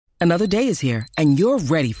Another day is here, and you're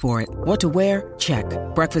ready for it. What to wear? Check.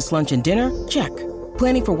 Breakfast, lunch, and dinner? Check.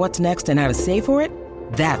 Planning for what's next and how to save for it?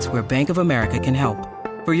 That's where Bank of America can help.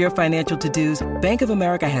 For your financial to-dos, Bank of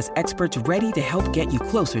America has experts ready to help get you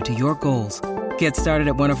closer to your goals. Get started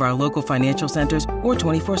at one of our local financial centers or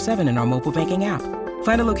 24/7 in our mobile banking app.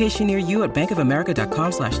 Find a location near you at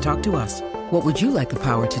bankofamerica.com/talktous. What would you like the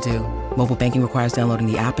power to do? Mobile banking requires downloading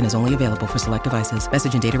the app and is only available for select devices.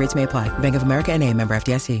 Message and data rates may apply. Bank of America N.A., member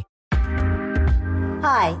FDIC.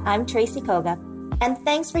 Hi, I'm Tracy Koga, and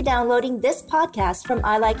thanks for downloading this podcast from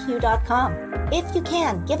ilikehue.com. If you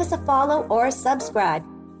can, give us a follow or a subscribe.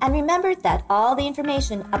 And remember that all the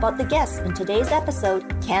information about the guests in today's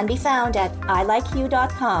episode can be found at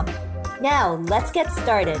ilikehue.com. Now, let's get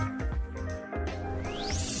started.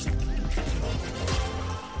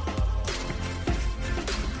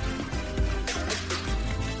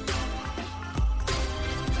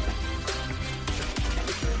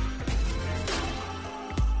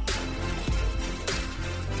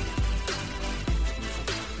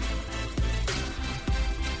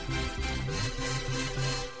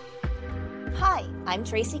 Hi, I'm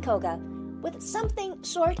Tracy Koga with something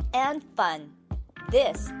short and fun.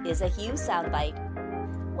 This is a Hue Soundbite.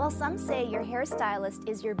 Well, some say your hairstylist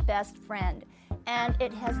is your best friend, and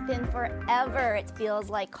it has been forever, it feels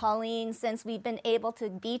like, Colleen, since we've been able to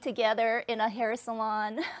be together in a hair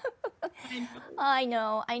salon. I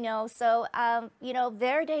know. So,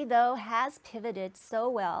 Verde, though, has pivoted so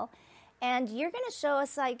well. And you're going to show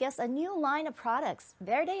us, I guess, a new line of products,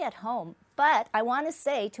 Verde At Home. But I want to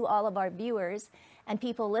say to all of our viewers and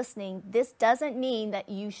people listening, this doesn't mean that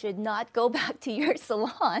you should not go back to your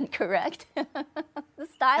salon, correct? The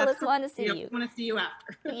stylists want to see you. Want to see you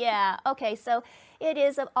after. Yeah, okay, so it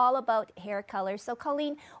is all about hair color. So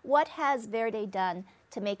Colleen, what has Verde done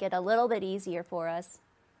to make it a little bit easier for us?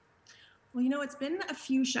 Well, it's been a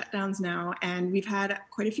few shutdowns now, and we've had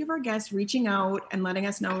quite a few of our guests reaching out and letting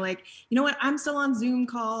us know, like, you know what, I'm still on Zoom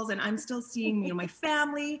calls and I'm still seeing, my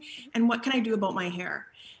family, and what can I do about my hair?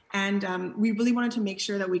 And we really wanted to make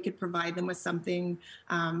sure that we could provide them with something,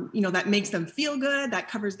 that makes them feel good, that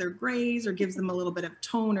covers their grays or gives them a little bit of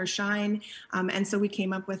tone or shine. And so we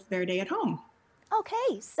came up with Verde At Home.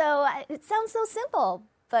 Okay, so it sounds so simple.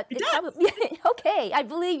 But okay, I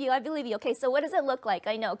believe you. Okay, so what does it look like?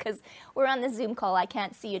 I know, because we're on the Zoom call. I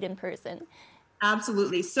can't see it in person.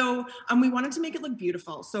 Absolutely. So we wanted to make it look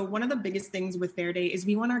beautiful. So one of the biggest things with Verde is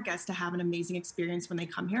we want our guests to have an amazing experience when they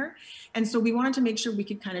come here. And so we wanted to make sure we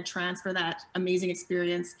could kind of transfer that amazing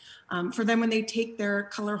experience for them when they take their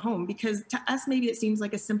color home. Because to us, maybe it seems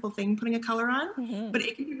like a simple thing, putting a color on, but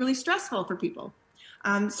it can be really stressful for people.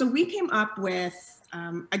 So we came up with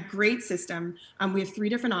a great system. We have 3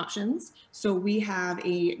 different options. So we have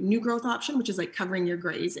a new growth option, which is like covering your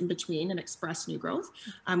grays in between and express new growth.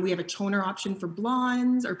 We have a toner option for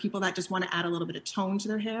blondes or people that just want to add a little bit of tone to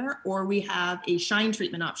their hair. Or we have a shine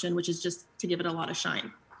treatment option, which is just to give it a lot of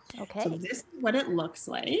shine. Okay. So this is what it looks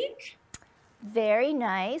like. Very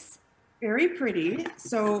nice. Very pretty.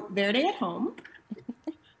 So Verde At Home.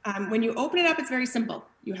 When you open it up, it's very simple.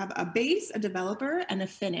 You have a base, a developer, and a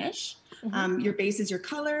finish. Your base is your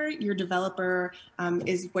color. Your developer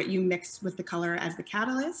is what you mix with the color as the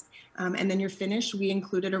catalyst. And then your finish, we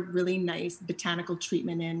included a really nice botanical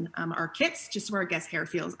treatment in our kits, just so our guest hair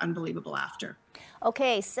feels unbelievable after.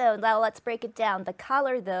 Okay, so now let's break it down. The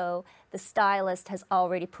color, though, the stylist has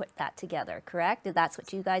already put that together, correct? That's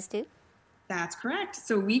what you guys do? That's correct.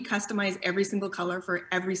 So we customize every single color for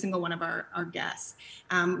every single one of our guests.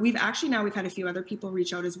 We've had a few other people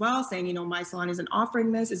reach out as well saying, my salon isn't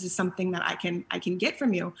offering this. Is this something that I can get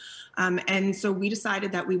from you? And so we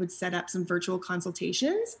decided that we would set up some virtual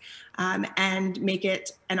consultations and make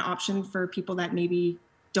it an option for people that maybe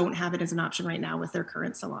don't have it as an option right now with their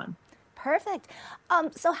current salon. Perfect.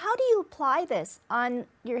 So how do you apply this on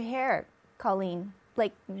your hair, Colleen?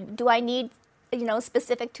 Like, do I need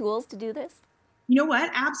specific tools to do this? You know what?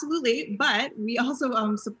 Absolutely. But we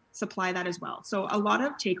also supply that as well. So a lot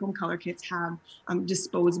of take-home color kits have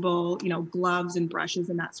disposable, gloves and brushes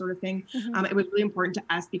and that sort of thing. It was really important to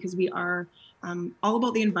us because we are all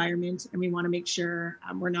about the environment and we want to make sure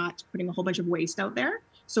we're not putting a whole bunch of waste out there.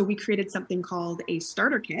 So we created something called a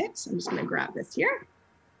starter kit. I'm just going to grab this here.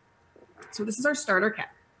 So this is our starter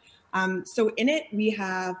kit. So in it, we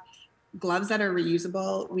have gloves that are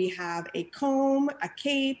reusable. We have a comb, a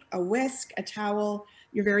cape, a whisk, a towel,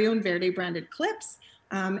 your very own Verde branded clips,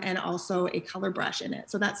 and also a color brush in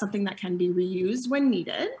it. So that's something that can be reused when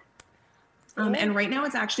needed. And right now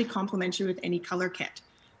it's actually complimentary with any color kit.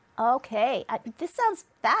 Okay, this sounds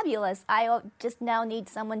fabulous. I just now need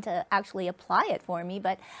someone to actually apply it for me,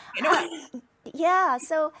 but Yeah,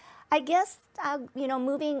 so I guess,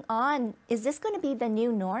 moving on, is this going to be the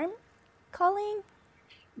new norm, Colleen?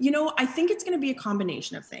 I think it's going to be a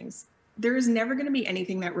combination of things. There is never going to be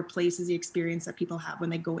anything that replaces the experience that people have when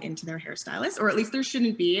they go into their hairstylist, or at least there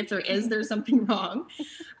shouldn't be. If there is, there's something wrong.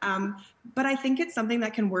 But I think it's something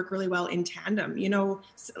that can work really well in tandem,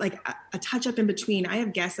 like a touch up in between. I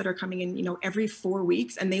have guests that are coming in, every 4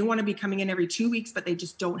 weeks, and they want to be coming in every 2 weeks, but they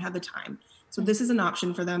just don't have the time. So this is an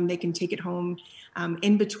option for them. They can take it home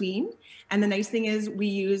in between. And the nice thing is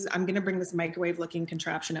I'm going to bring this microwave looking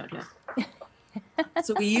contraption out here.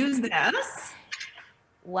 So we use this.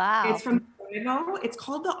 Wow. It's from Vivo. It's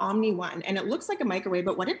called the Omni One, and it looks like a microwave,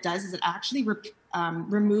 but what it does is it actually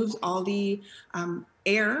removes all the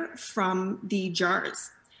air from the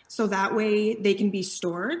jars. So that way they can be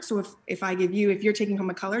stored. So if you're taking home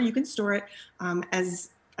a color, you can store it as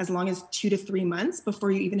long as 2 to 3 months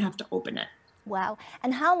before you even have to open it. Wow.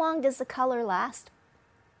 And how long does the color last?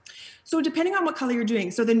 So depending on what color you're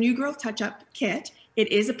doing. So the New Growth Touch-Up Kit,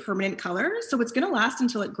 it is a permanent color. So it's going to last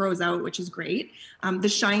until it grows out, which is great. The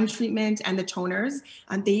shine treatment and the toners,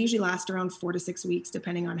 they usually last around 4 to 6 weeks,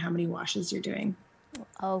 depending on how many washes you're doing.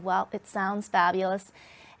 Oh, well, it sounds fabulous.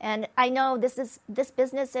 And I know this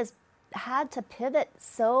business has had to pivot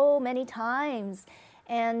so many times.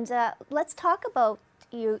 And let's talk about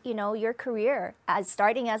your career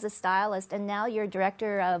starting as a stylist, and now you're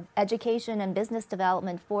director of education and business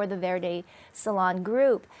development for the Verde Salon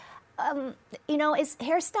Group. Is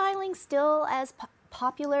hairstyling still as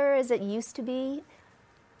popular as it used to be?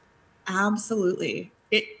 Absolutely.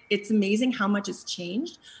 It's amazing how much it's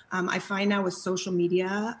changed. I find now with social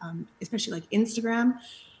media, especially like Instagram,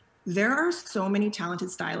 there are so many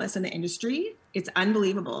talented stylists in the industry. It's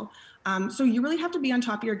unbelievable. So you really have to be on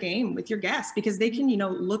top of your game with your guests, because they can,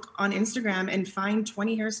 look on Instagram and find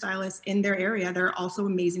 20 hairstylists in their area. They're also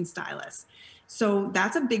amazing stylists. So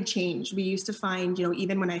that's a big change. We used to find,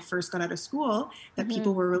 even when I first got out of school, that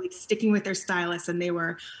people were really sticking with their stylists, and they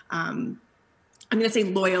were, I'm going to say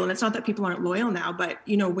loyal. And it's not that people aren't loyal now, but,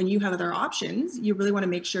 when you have other options, you really want to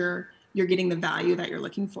make sure you're getting the value that you're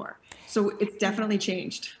looking for. So it's definitely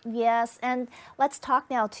changed. Yes. And let's talk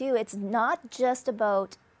now too. It's not just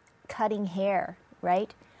about cutting hair,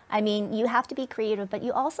 right? I mean, you have to be creative, but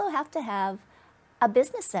you also have to have a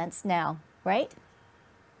business sense now, right?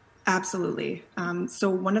 Absolutely. So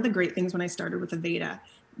one of the great things when I started with Aveda,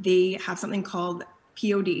 they have something called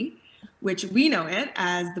POD, which we know it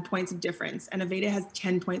as the points of difference. And Aveda has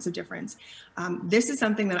 10 points of difference. This is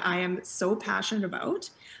something that I am so passionate about.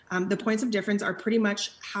 The points of difference are pretty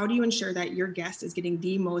much, how do you ensure that your guest is getting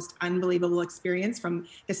the most unbelievable experience from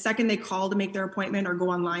the second they call to make their appointment or go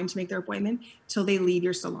online to make their appointment till they leave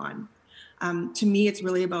your salon. To me, it's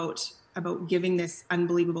really about giving this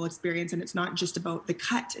unbelievable experience. And it's not just about the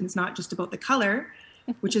cut, and it's not just about the color,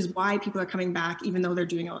 which is why people are coming back, even though they're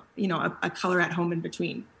doing a color at home in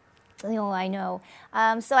between. Oh, I know.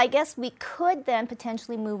 So I guess we could then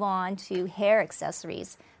potentially move on to hair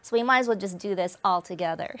accessories. So we might as well just do this all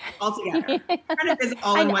together. All together. Kind of is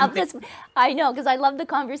all in one thing. I know, because I love the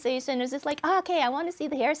conversation. It's just like, okay, I want to see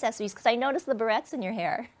the hair accessories, because I noticed the barrettes in your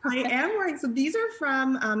hair. I am wearing, so these are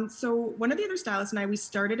from, so one of the other stylists and I, we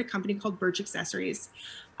started a company called Birch Accessories.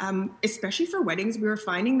 Especially for weddings, we were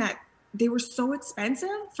finding that they were so expensive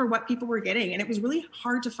for what people were getting. And it was really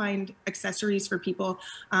hard to find accessories for people,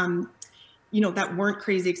 that weren't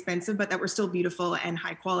crazy expensive, but that were still beautiful and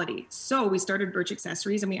high quality. So we started Birch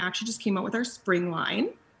Accessories, and we actually just came out with our spring line.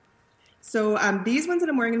 So these ones that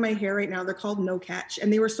I'm wearing in my hair right now, they're called No Catch,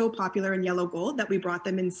 and they were so popular in yellow gold that we brought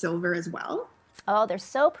them in silver as well. Oh, they're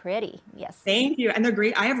so pretty. Yes. Thank you. And they're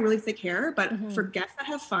great. I have really thick hair, but for guests that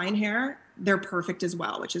have fine hair, they're perfect as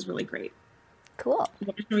well, which is really great. Cool. You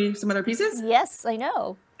want me to show you some other pieces? Yes, I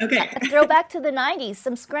know. Okay. A throwback to the 90s,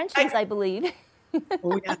 some scrunchies, I believe.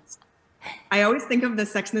 Oh, yes. I always think of the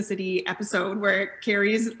Sex and the City episode where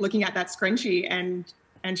Carrie's looking at that scrunchie and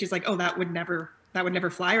she's like, oh, that would never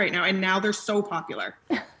fly right now. And now they're so popular.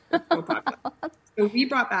 They're so popular. So we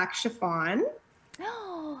brought back chiffon.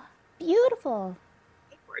 Oh, beautiful.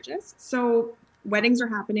 Gorgeous. So weddings are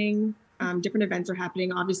happening. Different events are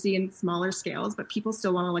happening, obviously in smaller scales, but people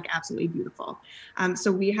still want to look absolutely beautiful.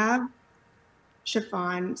 So we have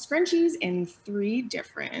chiffon scrunchies in 3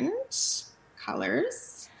 different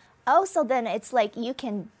colors. Oh, so then it's like you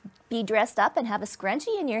can be dressed up and have a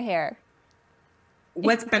scrunchie in your hair.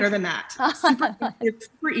 What's better than that? It's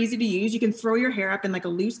super easy to use. You can throw your hair up in like a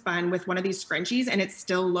loose bun with one of these scrunchies, and it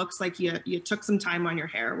still looks like you took some time on your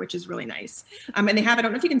hair, which is really nice. And they have, I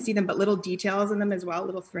don't know if you can see them, but little details in them as well,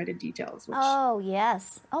 little threaded details. Oh,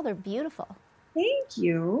 yes. Oh, they're beautiful. Thank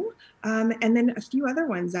you. And then a few other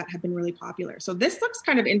ones that have been really popular. So this looks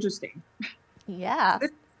kind of interesting. Yeah.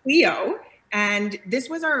 This is Cleo, and this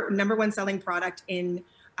was our number one selling product in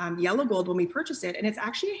yellow gold when we purchased it. And it's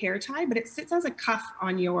actually a hair tie, but it sits as a cuff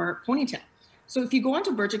on your ponytail. So if you go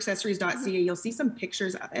onto birchaccessories.ca, you'll see some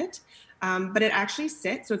pictures of it. But it actually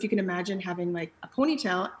sits. So if you can imagine having like a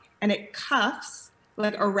ponytail and it cuffs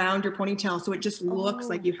like around your ponytail. So it just looks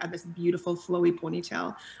like you have this beautiful flowy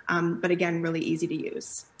ponytail. But again, really easy to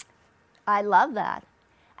use. I love that.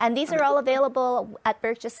 And these are all available at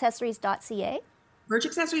birchaccessories.ca?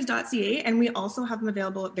 birchaccessories.ca, and we also have them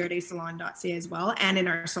available at verdesalon.ca as well, and in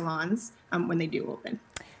our salons when they do open.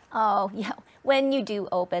 Oh, yeah. When you do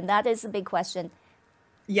open, that is a big question.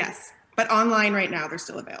 Yes, but online right now, they're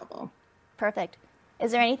still available. Perfect.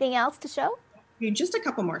 Is there anything else to show? Just a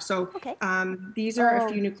couple more. So okay. These are a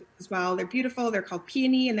few new as well. They're beautiful. They're called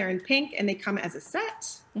Peony, and they're in pink, and they come as a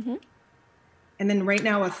set. Mm-hmm. And then right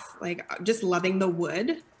now with like just loving the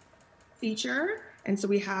wood feature. And so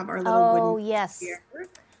we have our little wooden here.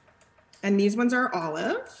 And these ones are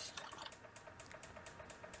olive.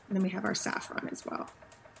 And then we have our saffron as well.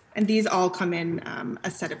 And these all come in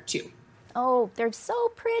a set of 2. Oh, they're so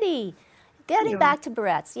pretty. Getting back to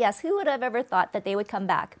barrettes. Yes, who would have ever thought that they would come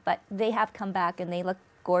back? But they have come back and they look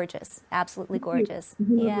gorgeous. Absolutely gorgeous.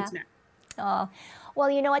 Yeah. Oh,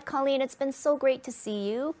 well, you know what, Colleen? It's been so great to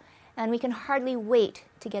see you. And we can hardly wait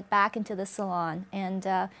to get back into the salon. And,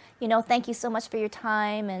 thank you so much for your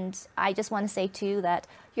time. And I just want to say, too, that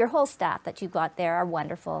your whole staff that you've got there are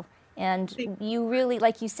wonderful. And you really,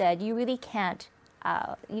 like you said, you really can't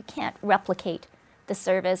replicate the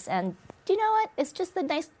service. And do you know what? It's just the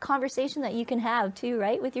nice conversation that you can have, too,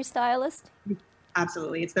 right, with your stylist?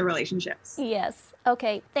 Absolutely. It's the relationships. Yes.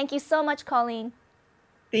 Okay. Thank you so much, Colleen.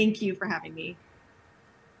 Thank you for having me.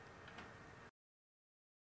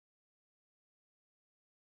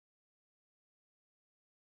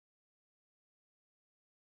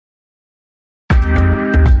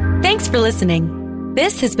 Thanks for listening.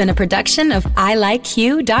 This has been a production of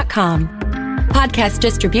ilikehue.com. Podcast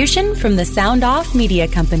distribution from the Sound Off Media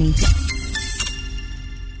Company.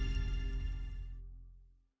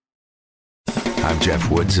 I'm Jeff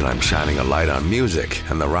Woods, and I'm shining a light on music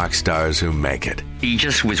and the rock stars who make it. He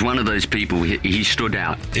just was one of those people. He stood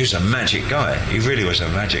out. He was a magic guy. He really was a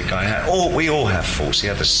magic guy. We all have faults. He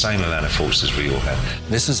had the same amount of faults as we all had.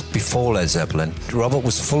 This was before Led Zeppelin. Robert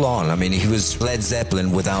was full on. I mean, he was Led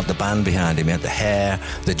Zeppelin without the band behind him. He had the hair,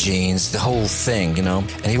 the jeans, the whole thing,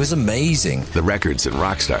 and he was amazing. The Records and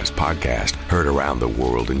Rockstars podcast, heard around the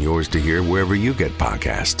world and yours to hear wherever you get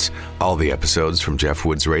podcasts. All the episodes from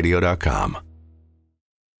jeffwoodsradio.com.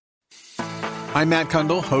 I'm Matt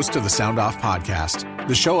Kundle, host of the Sound Off Podcast,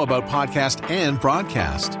 the show about podcast and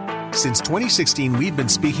broadcast. Since 2016, we've been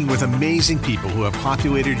speaking with amazing people who have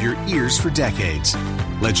populated your ears for decades.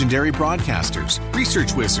 Legendary broadcasters,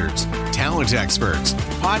 research wizards, talent experts,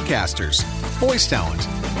 podcasters, voice talent.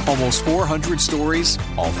 Almost 400 stories,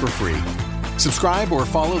 all for free. Subscribe or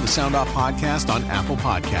follow the Sound Off Podcast on Apple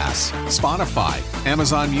Podcasts, Spotify,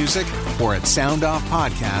 Amazon Music, or at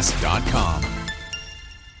soundoffpodcast.com.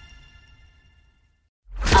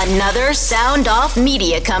 Another Sound Off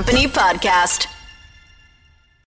Media Company podcast.